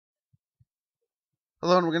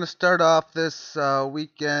Hello, and we're going to start off this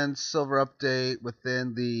weekend silver update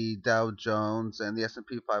within the Dow Jones and the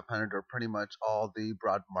S&P 500, or pretty much all the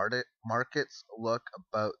broad markets look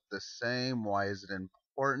about the same. Why is it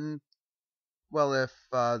important? Well, if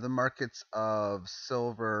the markets of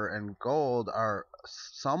silver and gold are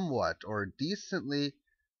somewhat or decently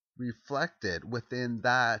reflected within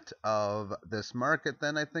that of this market,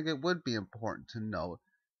 then I think it would be important to note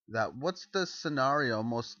that what's the scenario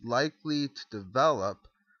most likely to develop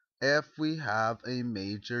if we have a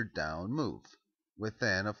major down move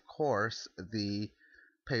within, of course, the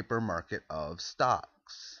paper market of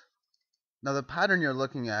stocks. Now, the pattern you're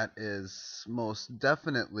looking at is most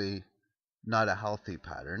definitely not a healthy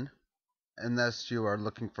pattern. Unless you are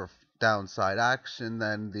looking for downside action,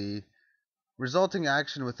 then the resulting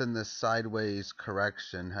action within this sideways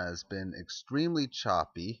correction has been extremely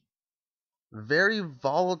choppy, very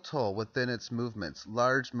volatile within its movements.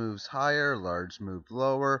 Large moves higher, large move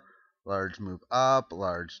lower, large move up,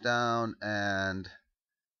 large down, and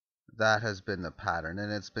that has been the pattern.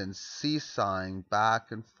 And it's been seesawing back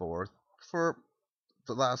and forth for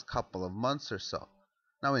the last couple of months or so.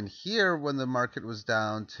 Now, in here, when the market was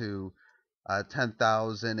down to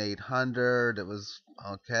 10,800, it was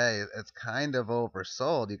okay. It's kind of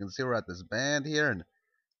oversold. You can see we're at this band here, and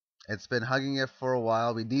it's been hugging it for a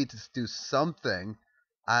while. We need to do something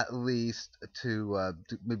at least to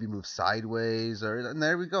maybe move sideways, and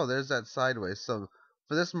there we go. There's that sideways. So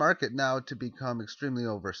for this market now to become extremely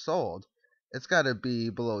oversold, it's got to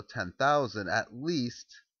be below 10,000 at least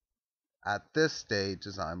at this stage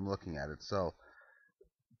as I'm looking at it. So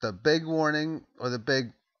the big warning, or the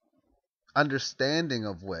big understanding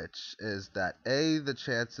of which, is that the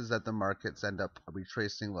chances that the markets end up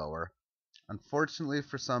retracing lower, unfortunately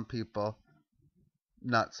for some people,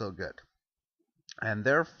 not so good. And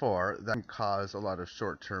therefore, that can cause a lot of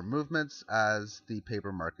short-term movements as the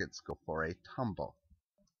paper markets go for a tumble.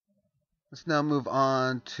 Let's now move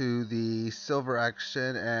on to the silver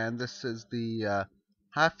action, and this is the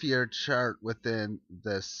half-year chart within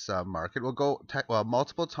this market. We'll go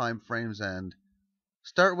multiple time frames and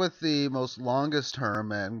start with the most longest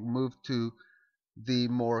term and move to the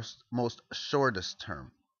most shortest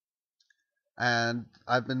term. And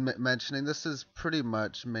I've been mentioning this is pretty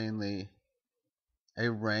much mainly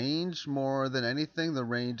a range more than anything. The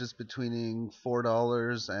range is between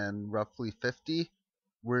 $4 and roughly 50.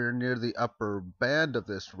 We're near the upper band of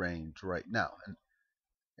this range right now. And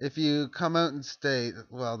if you come out and state,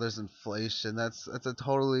 well, there's inflation, that's a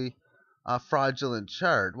totally fraudulent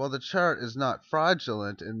chart. Well, the chart is not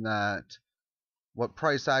fraudulent in that what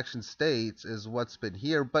price action states is what's been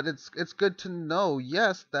here, but it's good to know,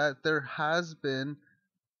 yes, that there has been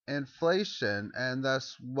inflation, and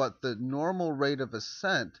thus what the normal rate of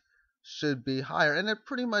ascent should be higher. And it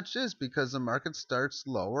pretty much is, because the market starts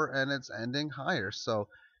lower and it's ending higher. So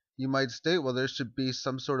you might state, well, there should be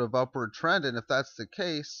some sort of upward trend, and if that's the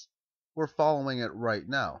case, we're following it right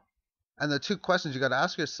now. And the two questions you got to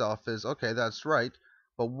ask yourself is, okay, that's right,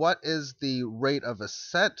 but what is the rate of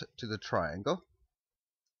ascent to the triangle?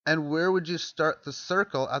 And where would you start the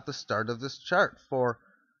circle at the start of this chart? For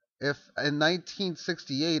if in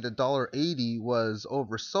 1968 $1.80 was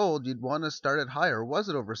oversold, you'd want to start it higher. Was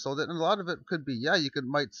it oversold? And a lot of it could be, yeah,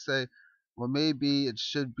 might say, well, maybe it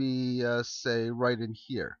should be, say, right in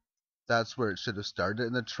here. That's where it should have started.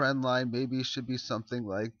 And the trend line maybe should be something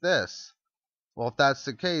like this. Well, if that's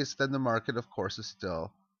the case, then the market, of course, is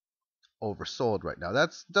still oversold right now.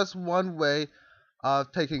 That's one way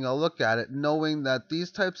of taking a look at it, knowing that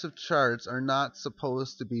these types of charts are not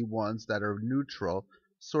supposed to be ones that are neutral,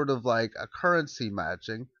 sort of like a currency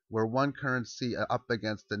matching, where one currency up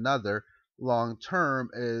against another long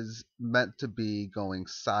term is meant to be going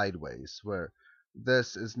sideways, where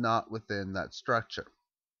this is not within that structure.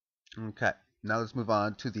 Okay, now let's move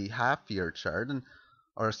on to the half year chart,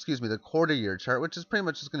 or excuse me, the quarter year chart, which is pretty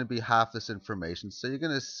much just going to be half this information. So you're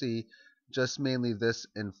going to see just mainly this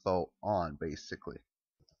info on, basically.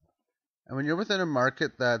 And when you're within a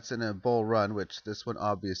market that's in a bull run, which this one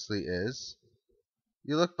obviously is,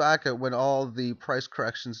 you look back at when all the price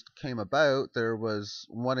corrections came about. There was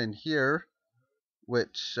one in here,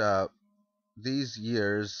 which these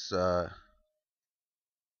years, I'll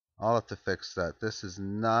have to fix that. This is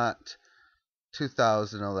not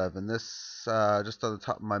 2011. This, just on the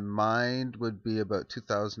top of my mind, would be about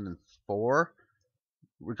 2004.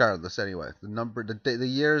 Regardless, anyway, the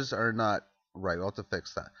years are not right. We'll have to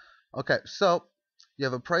fix that. Okay, so you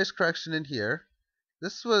have a price correction in here.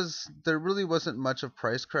 There really wasn't much of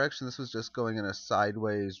price correction. This was just going in a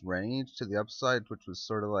sideways range to the upside, which was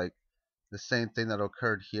sort of like the same thing that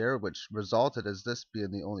occurred here, which resulted as this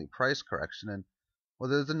being the only price correction. And Well,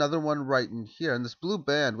 there's another one right in here, and this blue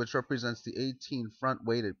band, which represents the 18 front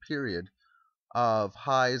weighted period of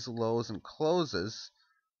highs, lows, and closes,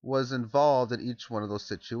 was involved in each one of those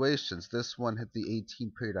situations. This one hit the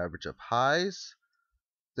 18 period average of highs.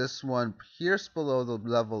 This one pierced below the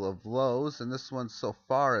level of lows, and this one so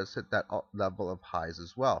far has hit that level of highs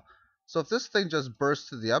as well. So if this thing just bursts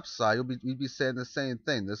to the upside, you'd be saying the same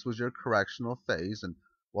thing. This was your correctional phase, and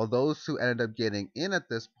while those who ended up getting in at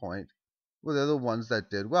this point, well, they're the ones that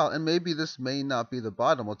did well. And maybe this may not be the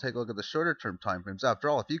bottom. We'll take a look at the shorter term time frames. After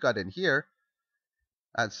all, if you got in here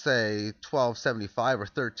at say 1275 or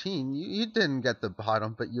 13, you didn't get the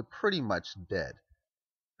bottom, but you pretty much did.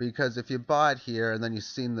 Because if you bought here and then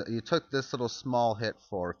you took this little small hit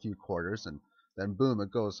for a few quarters and then boom, it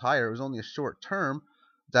goes higher, it was only a short term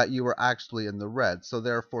that you were actually in the red. So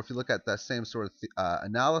therefore, if you look at that same sort of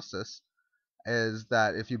analysis, is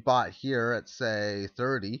that if you bought here at say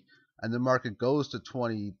 30 and the market goes to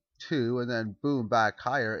 22 and then boom, back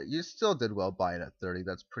higher, you still did well buying at 30.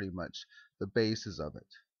 That's pretty much the basis of it.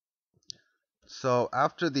 So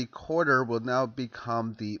after the quarter will now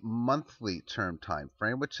become the monthly term time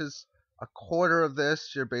frame, which is a quarter of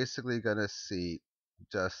this. You're basically going to see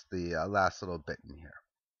just the last little bit in here.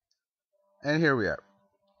 And here we are.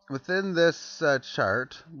 Within this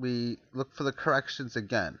chart, we look for the corrections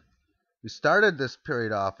again. We started this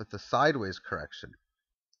period off with the sideways correction.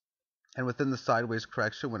 And within the sideways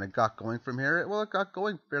correction, when it got going from here, it got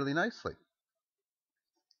going fairly nicely.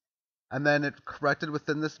 And then it corrected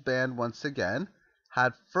within this band once again,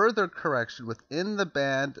 had further correction within the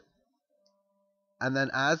band, and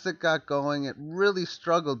then as it got going, it really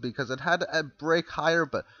struggled because it had a break higher,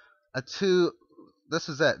 but this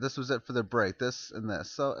was it for the break, this and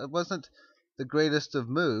this. So it wasn't the greatest of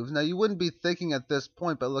moves. Now, you wouldn't be thinking at this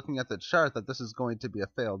point, by looking at the chart, that this is going to be a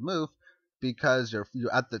failed move, because you're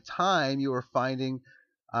at the time you were finding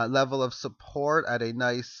level of support at a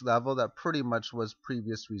nice level that pretty much was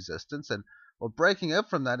previous resistance, and well, breaking up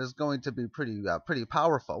from that is going to be pretty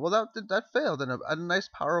powerful. Well, that failed, and a nice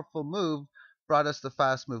powerful move brought us the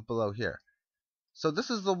fast move below here. So this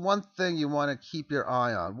is the one thing you want to keep your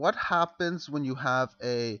eye on. What happens when you have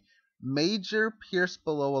a major pierce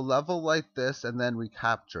below a level like this and then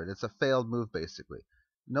recapture it? It's a failed move, basically.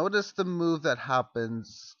 Notice the move that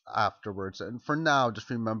happens afterwards, and for now, just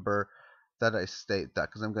remember that I state that,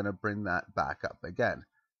 because I'm going to bring that back up again.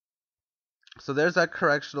 So there's that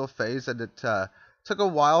correctional phase, and it took a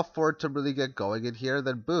while for it to really get going in here.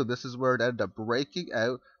 Then boom, this is where it ended up breaking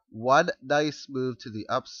out. One nice move to the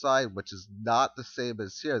upside, which is not the same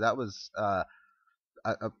as here. That was a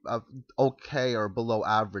okay or below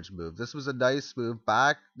average move. This was a nice move,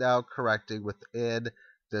 back now correcting within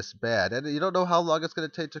this band. And you don't know how long it's going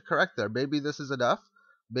to take to correct there. Maybe this is enough.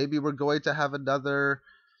 Maybe we're going to have another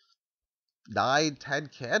 9, 10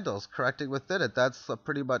 candles correcting within it. That's a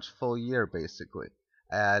pretty much full year, basically.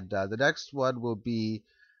 And the next one will be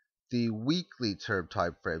the weekly term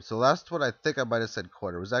time frame. So last one, I think I might have said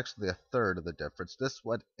quarter, was actually a third of the difference. This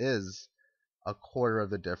one is a quarter of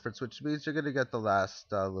the difference, which means you're going to get the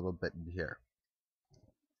last little bit in here.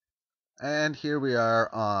 And here we are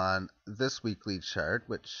on this weekly chart,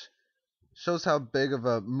 which shows how big of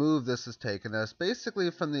a move this has taken us.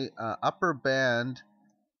 Basically from the upper band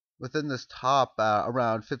within this top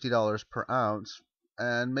around $50 per ounce,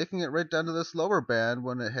 and making it right down to this lower band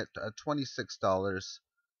when it hit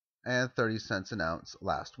 $26.30 an ounce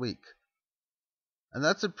last week. And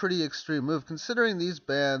that's a pretty extreme move, considering these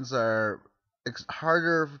bands are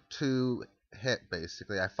harder to hit,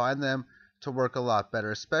 basically. I find them to work a lot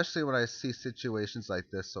better, especially when I see situations like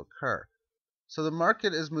this occur. So the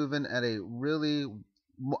market is moving at a really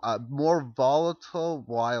more volatile,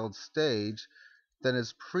 wild stage than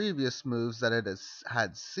its previous moves that it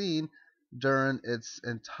had seen during its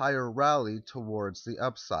entire rally towards the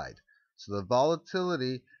upside. So the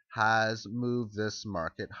volatility has moved this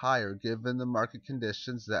market higher. Given the market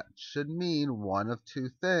conditions, that should mean one of two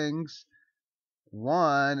things.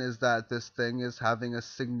 One is that this thing is having a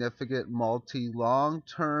significant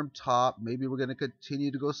long-term top. Maybe we're going to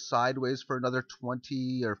continue to go sideways for another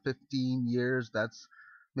 20 or 15 years. That's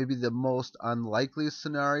maybe the most unlikely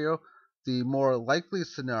scenario. The more likely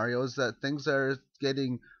scenario is that things are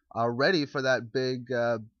getting ready for that big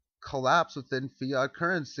collapse within fiat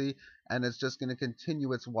currency, and it's just going to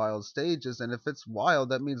continue its wild stages. And if it's wild,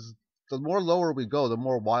 that means the more lower we go, the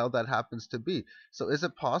more wild that happens to be. So is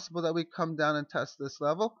it possible that we come down and test this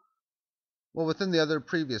level? Well, within the other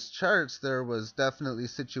previous charts, there was definitely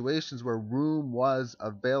situations where room was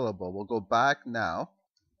available. We'll go back now.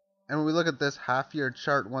 And when we look at this half-year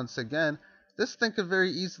chart once again, this thing could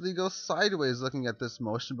very easily go sideways looking at this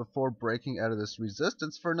motion before breaking out of this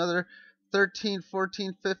resistance for another 13,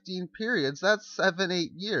 14, 15 periods. That's 7,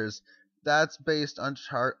 8 years. That's based on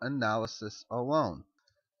chart analysis alone.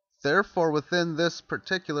 Therefore, within this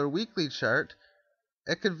particular weekly chart,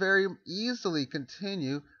 it could very easily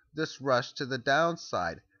continue this rush to the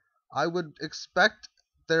downside. I would expect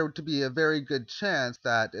there to be a very good chance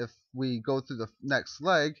that if we go through the next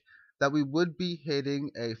leg, that we would be hitting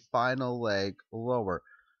a final leg lower.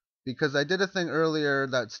 Because I did a thing earlier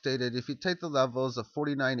that stated if you take the levels of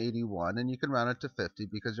 49.81 and you can round it to 50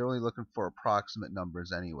 because you're only looking for approximate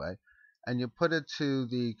numbers anyway, and you put it to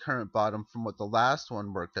the current bottom from what the last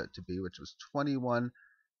one worked out to be, which was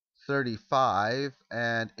 21.35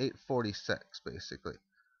 and 8.46 basically.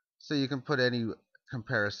 So you can put any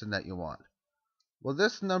comparison that you want. Well,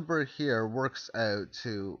 this number here works out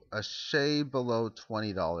to a shade below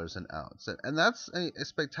 $20 an ounce. And that's a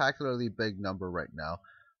spectacularly big number right now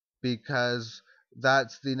because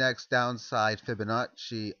that's the next downside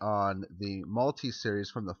Fibonacci on the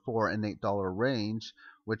multi-series from the $4 and $8 range,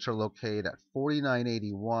 which are located at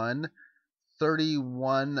 49.81,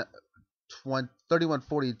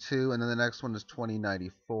 31.42, and then the next one is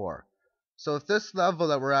 20.94. So if this level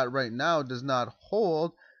that we're at right now does not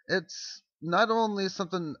hold, it's not only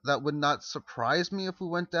something that would not surprise me if we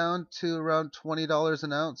went down to around $20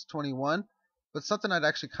 an ounce, 21, but something I'd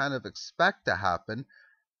actually kind of expect to happen.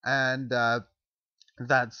 And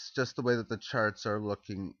that's just the way that the charts are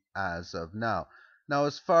looking as of now. Now,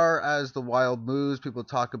 as far as the wild moves, people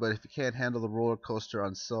talk about if you can't handle the roller coaster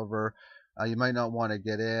on silver, you might not want to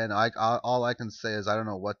get in. All I can say is I don't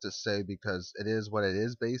know what to say because it is what it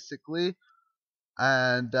is, basically,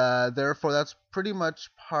 and therefore that's pretty much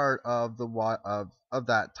part of the of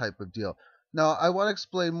that type of deal. Now, I want to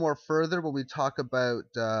explain more further when we talk about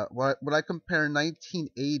when I compare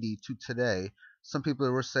 1980 to today. Some people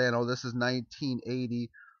were saying, "Oh, this is 1980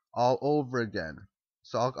 all over again."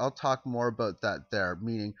 So I'll talk more about that there.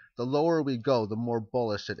 Meaning, the lower we go, the more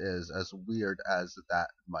bullish it is. As weird as that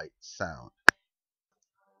might sound.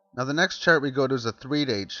 Now, the next chart we go to is a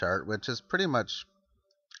 3-day chart, which is pretty much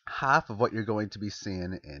half of what you're going to be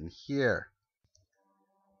seeing in here.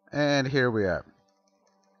 And here we are.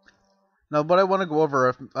 Now, what I want to go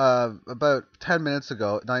over, about 10 minutes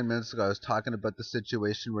ago, 9 minutes ago, I was talking about the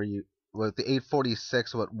situation where with the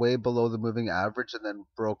 846 went way below the moving average and then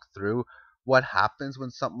broke through. What happens when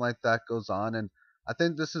something like that goes on? And I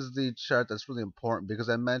think this is the chart that's really important because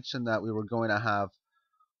I mentioned that we were going to have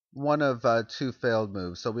one of two failed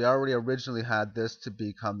moves. So we already originally had this to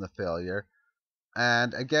become the failure.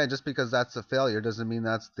 And again, just because that's a failure doesn't mean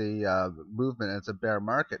that's the movement. It's a bear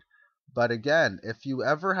market. But again, if you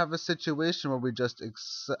ever have a situation where we just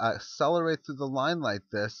accelerate through the line like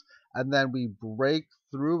this, and then we break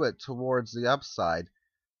through it towards the upside,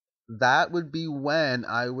 that would be when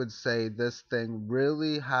I would say this thing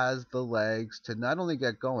really has the legs to not only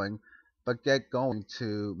get going, but get going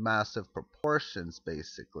to massive proportions,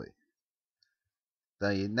 basically.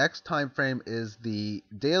 The next time frame is the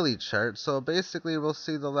daily chart, so basically we'll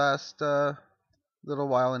see the last little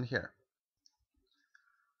while in here.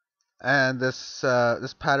 And this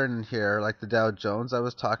pattern in here, like the Dow Jones I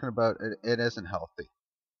was talking about, it isn't healthy.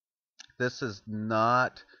 This is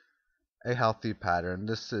not a healthy pattern.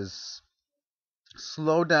 This is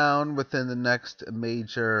slow down within the next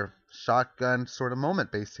major shotgun sort of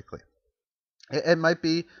moment, basically. It might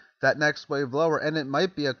be that next wave lower, and it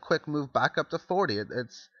might be a quick move back up to 40.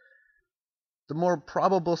 It's the more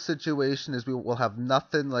probable situation is we will have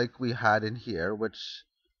nothing like we had in here, which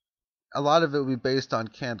a lot of it would be based on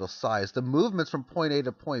candle size. The movements from point A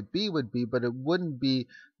to point B would be, but it wouldn't be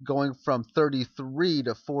going from 33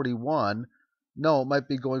 to 41. No, it might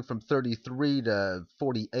be going from 33 to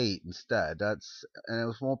 48 instead. And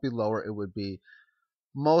it won't be lower. It would be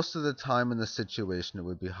most of the time in the situation it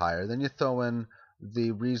would be higher. Then you throw in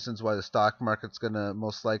the reasons why the stock market's going to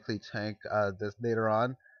most likely tank this later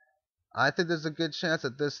on. I think there's a good chance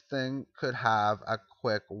that this thing could have a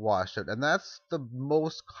quick washout. And that's the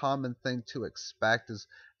most common thing to expect, is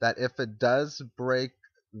that if it does break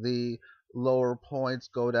the lower points,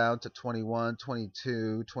 go down to 21,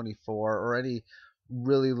 22, 24, or any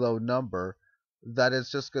really low number, that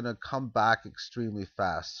it's just going to come back extremely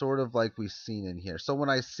fast, sort of like we've seen in here. So when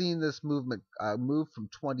I seen this movement move from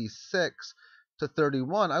 26 to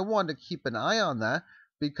 31, I wanted to keep an eye on that,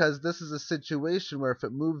 because this is a situation where if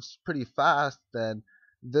it moves pretty fast, then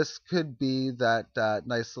this could be that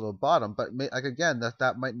nice little bottom. But like again,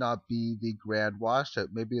 that might not be the grand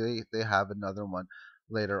washout. Maybe they have another one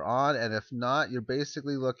later on, and if not, you're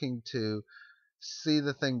basically looking to see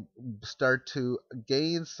the thing start to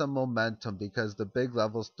gain some momentum because the big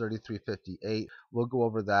level's 33.58. We'll go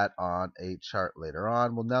over that on a chart later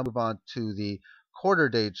on. We'll now move on to the quarter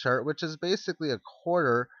day chart, which is basically a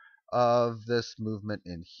quarter of this movement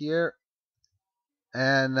in here.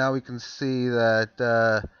 And now we can see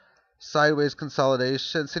that sideways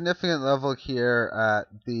consolidation, significant level here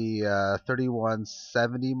at the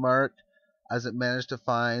 3170 mark, as it managed to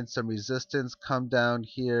find some resistance, come down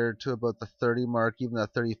here to about the 30 mark, even the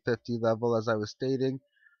 3050 level as I was stating,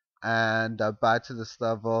 and back to this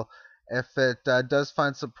level. If it does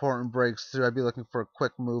find support and breaks through, I'd be looking for a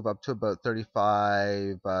quick move up to about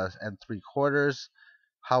 35 and 3/4.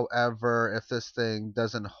 However, if this thing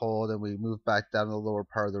doesn't hold and we move back down to the lower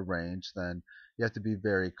part of the range, then you have to be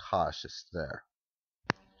very cautious there.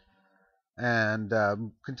 And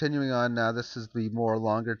continuing on now, this is the more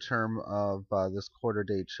longer term of this quarter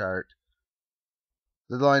day chart.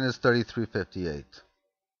 The line is 33.58.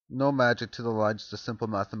 No magic to the line, just a simple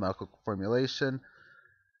mathematical formulation.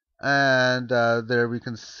 And there we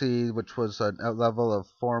can see, which was a level of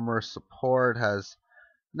former support, has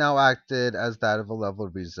now acted as that of a level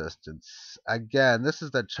of resistance. Again, this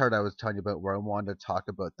is the chart I was telling you about where I wanted to talk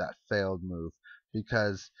about that failed move.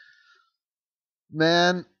 Because,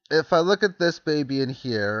 man, if I look at this baby in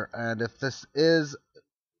here, and if this is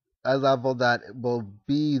a level that will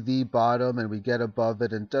be the bottom and we get above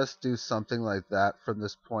it and just do something like that from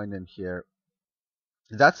this point in here,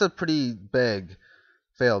 that's a pretty big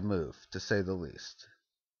failed move, to say the least.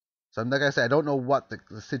 So like I said, I don't know what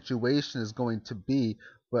the situation is going to be,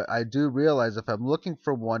 but I do realize if I'm looking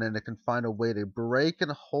for one and it can find a way to break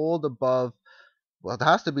and hold above, well, it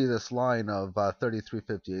has to be this line of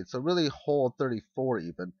 33.58, so really hold 34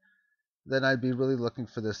 even, then I'd be really looking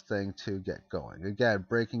for this thing to get going. Again,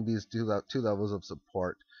 breaking these two levels of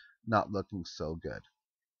support, not looking so good.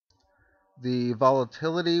 The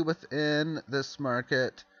volatility within this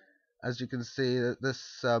market, as you can see,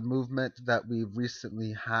 this movement that we've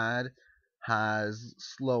recently had has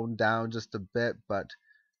slowed down just a bit, but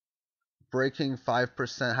breaking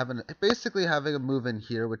 5%, basically having a move in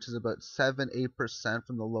here, which is about 7-8%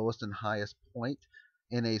 from the lowest and highest point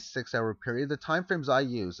in a 6-hour period. The time frames I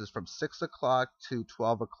use is from 6 o'clock to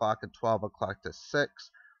 12 o'clock and 12 o'clock to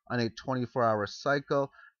 6 on a 24-hour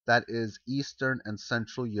cycle. That is Eastern and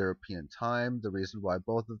Central European time. The reason why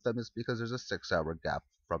both of them is because there's a 6-hour gap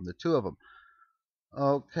from the two of them.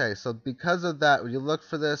 Okay, so because of that, when you look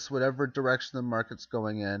for this, whatever direction the market's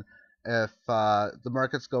going in, if the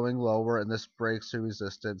market's going lower and this breaks through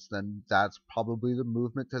resistance, then that's probably the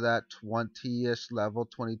movement to that 20-ish level,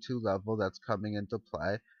 22 level that's coming into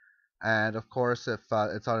play. And of course, if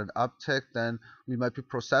it's on an uptick, then we might be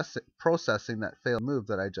processing that failed move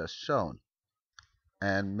that I just shown.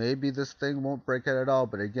 And maybe this thing won't break it at all,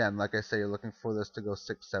 but again, like I say, you're looking for this to go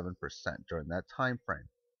 6-7% during that time frame.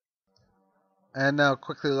 And now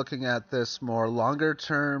quickly looking at this more longer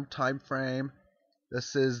term time frame.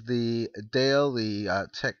 This is the daily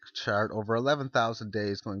tick chart over 11,000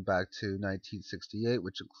 days going back to 1968,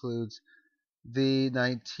 which includes the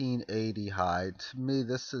 1980 high. To me,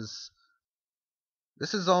 this is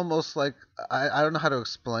almost like, I don't know how to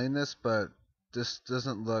explain this, but this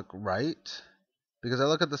doesn't look right. Because I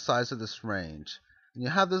look at the size of this range, and you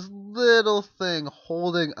have this little thing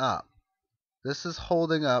holding up. This is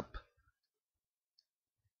holding up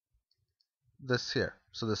this here.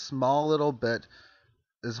 So this small little bit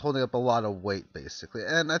is holding up a lot of weight, basically.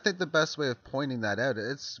 And I think the best way of pointing that out,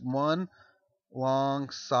 it's one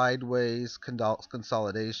long sideways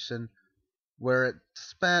consolidation where it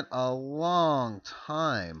spent a long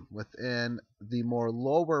time within the more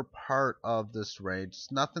lower part of this range.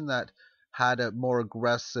 It's nothing that had a more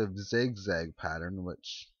aggressive zigzag pattern,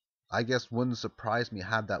 which I guess wouldn't surprise me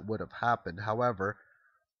had that would have happened. However,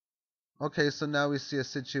 okay, so now we see a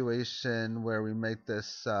situation where we make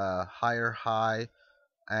this higher high,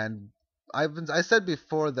 and I said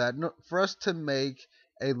before that for us to make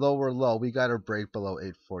a lower low, we got to break below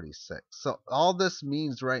 846. So all this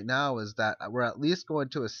means right now is that we're at least going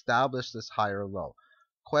to establish this higher low.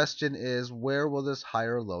 Question is, where will this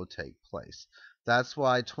higher low take place? That's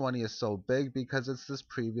why 20 is so big, because it's this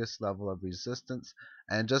previous level of resistance,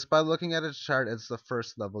 and just by looking at its chart, it's the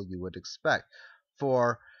first level you would expect.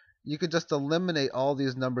 You could just eliminate all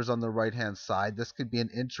these numbers on the right hand side. This could be an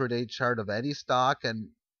intraday chart of any stock, and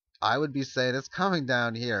I would be saying it's coming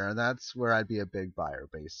down here, and that's where I'd be a big buyer,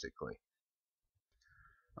 basically.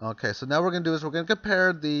 Okay, so now we're going to do is we're going to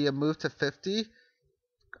compare the move to 50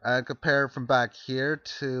 and compare from back here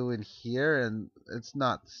to in here, and it's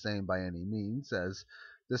not the same by any means, as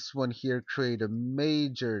this one here created a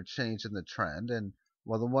major change in the trend, and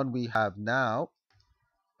Well, the one we have now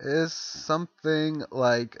is something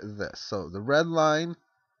like this. So the red line,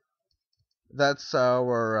 that's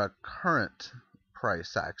our current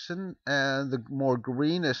price action, and the more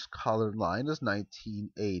greenish colored line is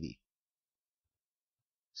 1980.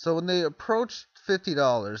 So when they approached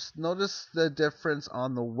 $50, notice the difference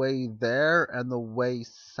on the way there and the way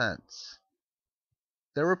since.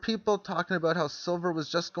 There were people talking about how silver was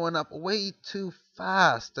just going up way too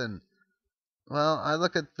fast, and well, I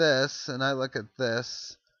look at this and I look at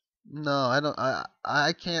this. No, I don't.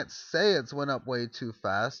 I can't say it's went up way too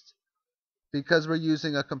fast because we're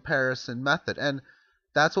using a comparison method, and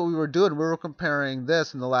that's what we were doing. We were comparing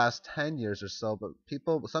this in the last 10 years or so, but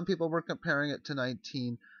some people were comparing it to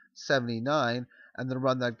 1979, and the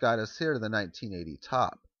run that got us here to the 1980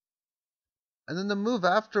 top, and then the move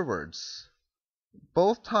afterwards.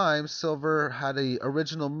 Both times, silver had a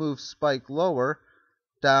original move spike lower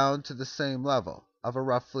down to the same level of a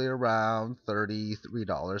roughly around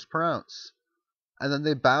 $33 per ounce. And then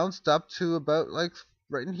they bounced up to about like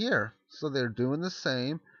right in here. So they're doing the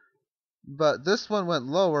same. But this one went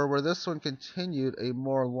lower, where this one continued a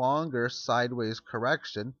more longer sideways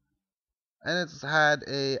correction. And it's had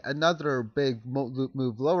another big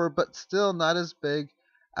move lower, but still not as big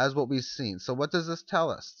as what we've seen. So what does this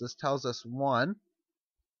tell us? This tells us, one,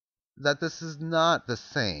 that this is not the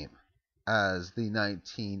same as the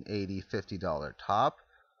 1980 $50 top,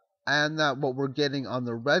 and that what we're getting on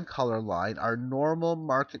the red color line are normal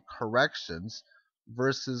market corrections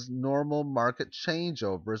versus normal market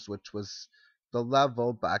changeovers, which was the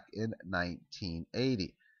level back in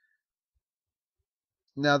 1980.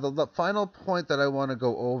 Now, the final point that I want to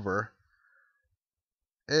go over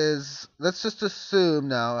is, let's just assume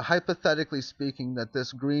now, hypothetically speaking, that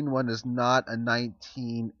this green one is not a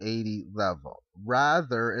 1980 level.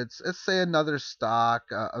 Rather, it's say another stock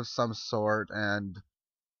of some sort, and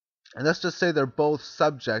let's just say they're both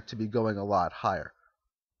subject to be going a lot higher.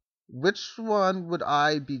 Which one would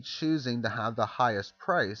I be choosing to have the highest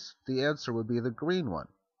price? The answer would be the green one,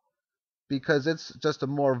 because it's just a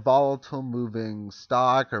more volatile moving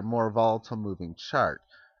stock or more volatile moving chart.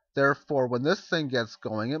 Therefore, when this thing gets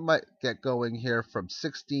going, it might get going here from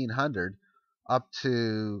 1600 up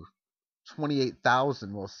to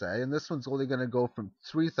 28,000, we'll say, and this one's only going to go from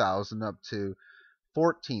 3,000 up to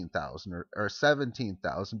 14,000 or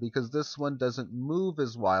 17,000, because this one doesn't move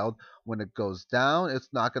as wild. When it goes down, it's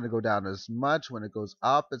not going to go down as much. When it goes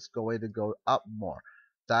up, it's going to go up more.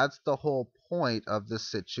 That's the whole point of this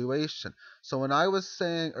situation. So when I was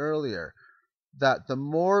saying earlier that the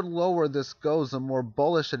more lower this goes, the more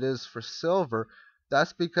bullish it is for silver,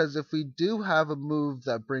 that's because if we do have a move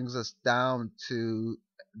that brings us down to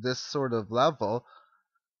this sort of level,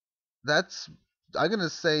 that's, I'm going to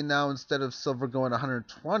say now, instead of silver going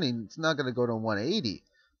 120, it's not going to go to 180,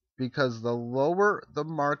 because the lower the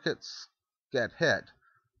markets get hit,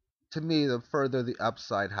 to me, the further the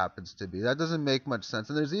upside happens to be. That doesn't make much sense.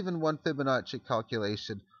 And there's even one Fibonacci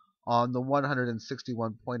calculation on the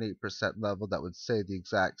 161.8% level that would say the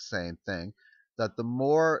exact same thing, that the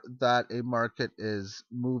more that a market is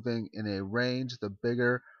moving in a range, the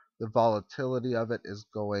bigger the volatility of it is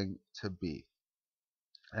going to be.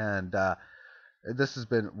 And this has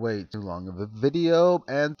been way too long of a video,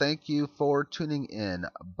 and thank you for tuning in.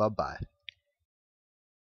 Bye-bye.